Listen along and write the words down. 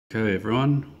Okay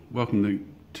everyone,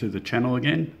 welcome to the channel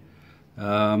again.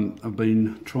 I've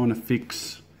been trying to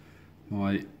fix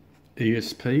my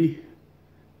ESP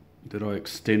that I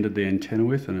extended the antenna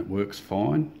with, and it works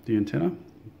fine, the antenna.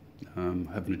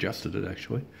 Haven't adjusted it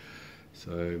actually.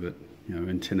 So, but you know,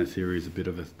 antenna theory is a bit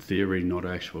of a theory, not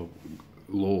actual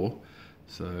law.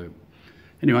 So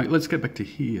anyway, let's get back to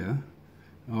here.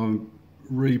 I'm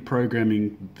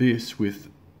reprogramming this with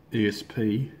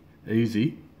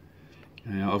ESPEASY.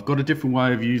 Now, I've got a different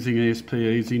way of using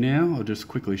ESPEASY now. I'll just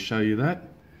quickly show you that.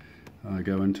 I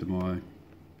go into my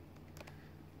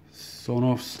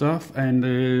sonoff stuff, and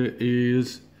there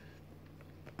is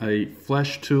a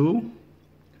flash tool,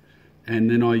 and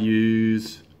then I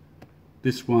use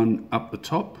this one up the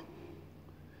top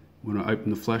when I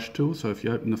open the flash tool. So if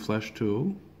you open the flash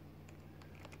tool,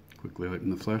 quickly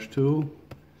open the flash tool,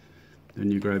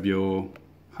 then you grab your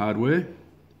hardware,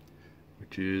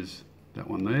 which is that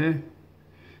one there,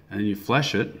 and you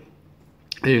flash it.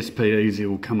 ESPEASY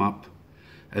will come up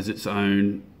as its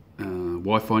own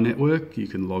Wi-Fi network. You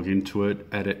can log into it,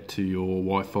 add it to your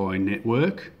Wi-Fi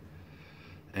network,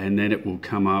 and then it will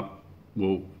come up.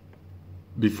 Well,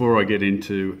 before I get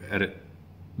into it,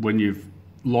 when you've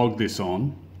logged this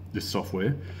on, this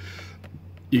software,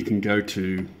 you can go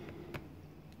to,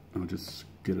 I'll just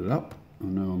get it up. I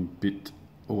know I'm a bit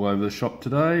all over the shop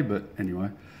today, but anyway,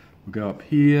 we'll go up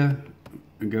here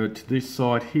and go to this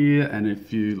site here, and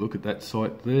if you look at that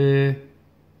site there,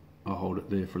 I'll hold it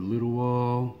there for a little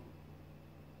while.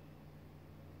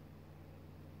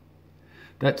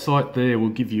 That site there will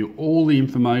give you all the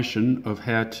information of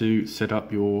how to set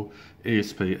up your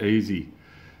ESPEASY,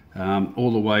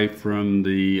 all the way from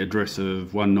the address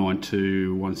of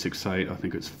 192.168, I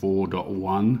think it's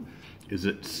 4.1 is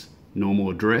its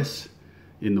normal address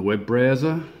in the web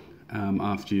browser,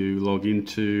 after you log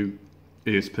into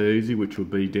ESPEASY, which will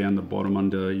be down the bottom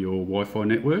under your Wi-Fi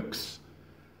networks,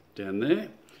 down there.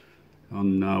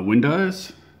 On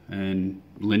Windows and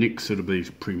Linux, it'll be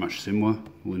pretty much similar.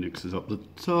 Linux is up the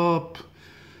top,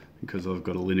 because I've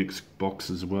got a Linux box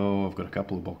as well. I've got a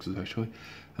couple of boxes actually,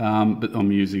 but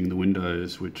I'm using the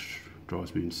Windows, which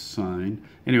drives me insane.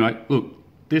 Anyway, look,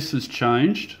 this has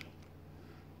changed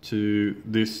to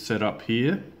this setup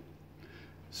here.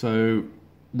 So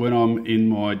when I'm in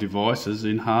my devices,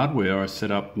 in hardware, I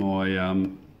set up my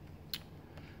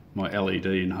my LED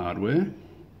in hardware.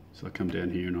 So I come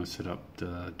down here and I set up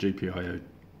the GPIO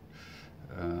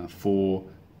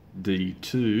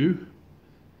 4D2.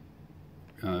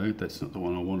 That's not the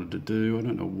one I wanted to do. I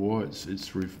don't know why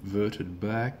it's reverted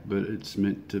back, but it's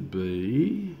meant to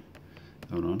be,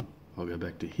 hold on, I'll go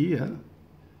back to here,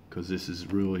 because this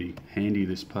is really handy,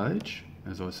 this page,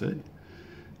 as I said.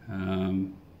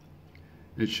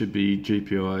 It should be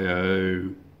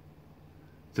GPIO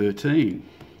 13.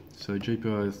 So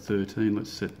GPIO 13,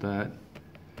 let's set that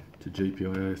to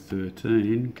GPIO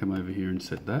 13. Come over here and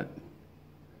set that.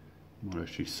 Might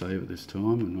actually save it this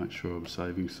time and make sure I'm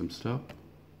saving some stuff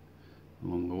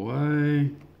along the way.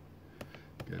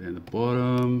 Go down the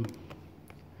bottom.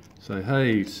 Say,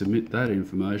 hey, submit that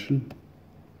information.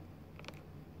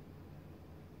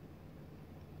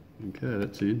 Okay,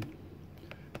 that's in.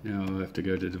 Now I have to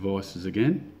go to devices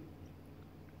again,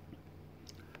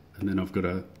 and then I've got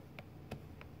to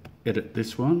edit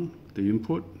this one, the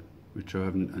input, which I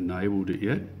haven't enabled it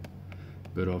yet,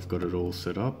 but I've got it all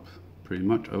set up pretty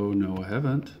much. Oh no, I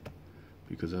haven't,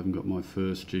 because I haven't got my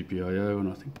first GPIO, and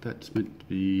I think that's meant to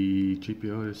be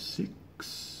GPIO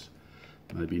 6,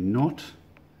 maybe not.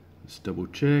 Let's double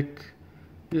check.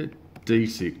 Yeah,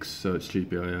 D6, so it's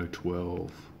GPIO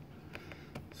 12.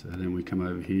 So then we come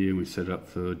over here and we set it up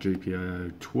for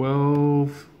GPIO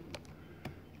 12.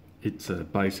 It's a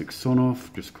basic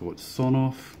sonoff, just call it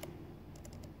sonoff.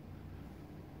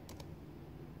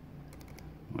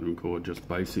 I don't call it just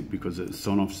basic, because it's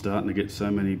sonoff starting to get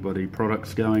so many bloody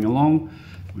products going along.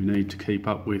 We need to keep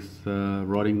up with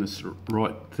writing this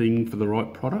right thing for the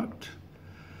right product.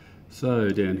 So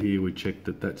down here we check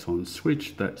that that's on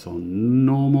switch, that's on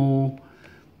normal,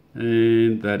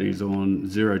 and that is on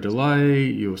 0 delay.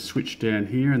 You'll switch down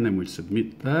here, and then we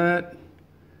submit that.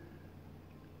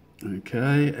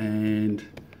 Okay, and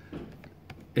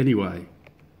anyway,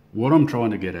 what I'm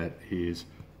trying to get at is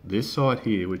this site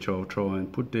here, which I'll try and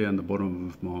put down the bottom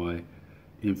of my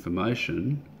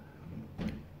information,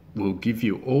 will give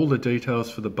you all the details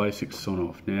for the basic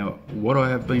sonoff. Now, what I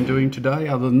have been doing today,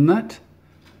 other than that,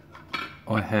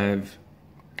 I have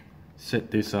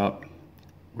set this up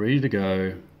ready to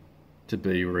go to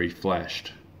be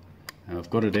reflashed. Now I've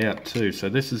got it out too. So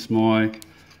this is my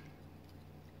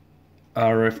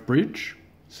RFBridge.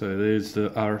 So there's the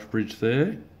RFBridge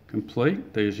there,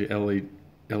 complete. There's your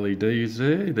LEDs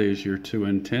there. There's your two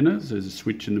antennas. There's a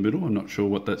switch in the middle. I'm not sure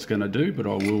what that's going to do, but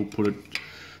I will put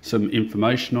some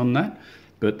information on that.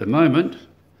 But at the moment,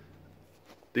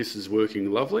 this is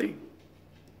working lovely,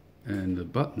 and the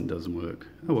button doesn't work.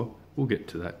 Oh well, we'll get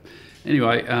to that.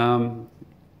 Anyway,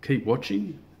 keep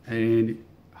watching, and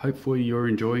hopefully you're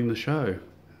enjoying the show.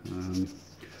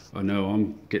 I know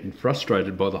I'm getting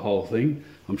frustrated by the whole thing.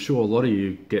 I'm sure a lot of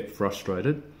you get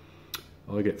frustrated.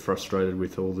 I get frustrated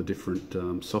with all the different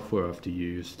software I have to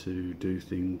use to do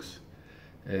things.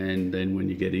 And then when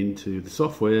you get into the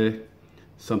software,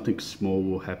 something small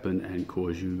will happen and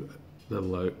cause you a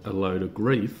load of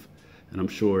grief. And I'm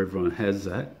sure everyone has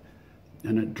that.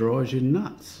 And it drives you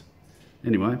nuts.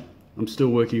 Anyway, I'm still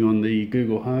working on the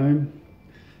Google Home.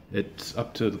 It's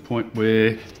up to the point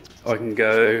where I can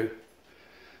go.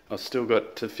 I've still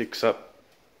got to fix up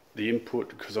the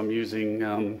input because I'm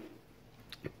using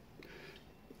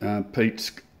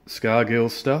Pete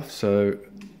Scargill's stuff. So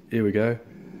here we go.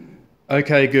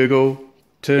 Okay, Google,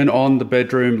 turn on the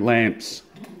bedroom lamps.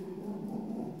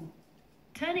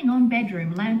 Turning on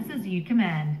bedroom lamps as you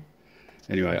command.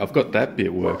 Anyway, I've got that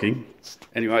bit working.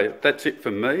 Anyway, that's it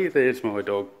for me. There's my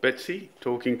dog Betsy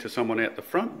talking to someone out the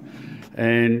front.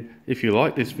 And if you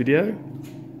like this video,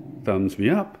 thumbs me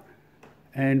up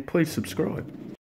and please subscribe.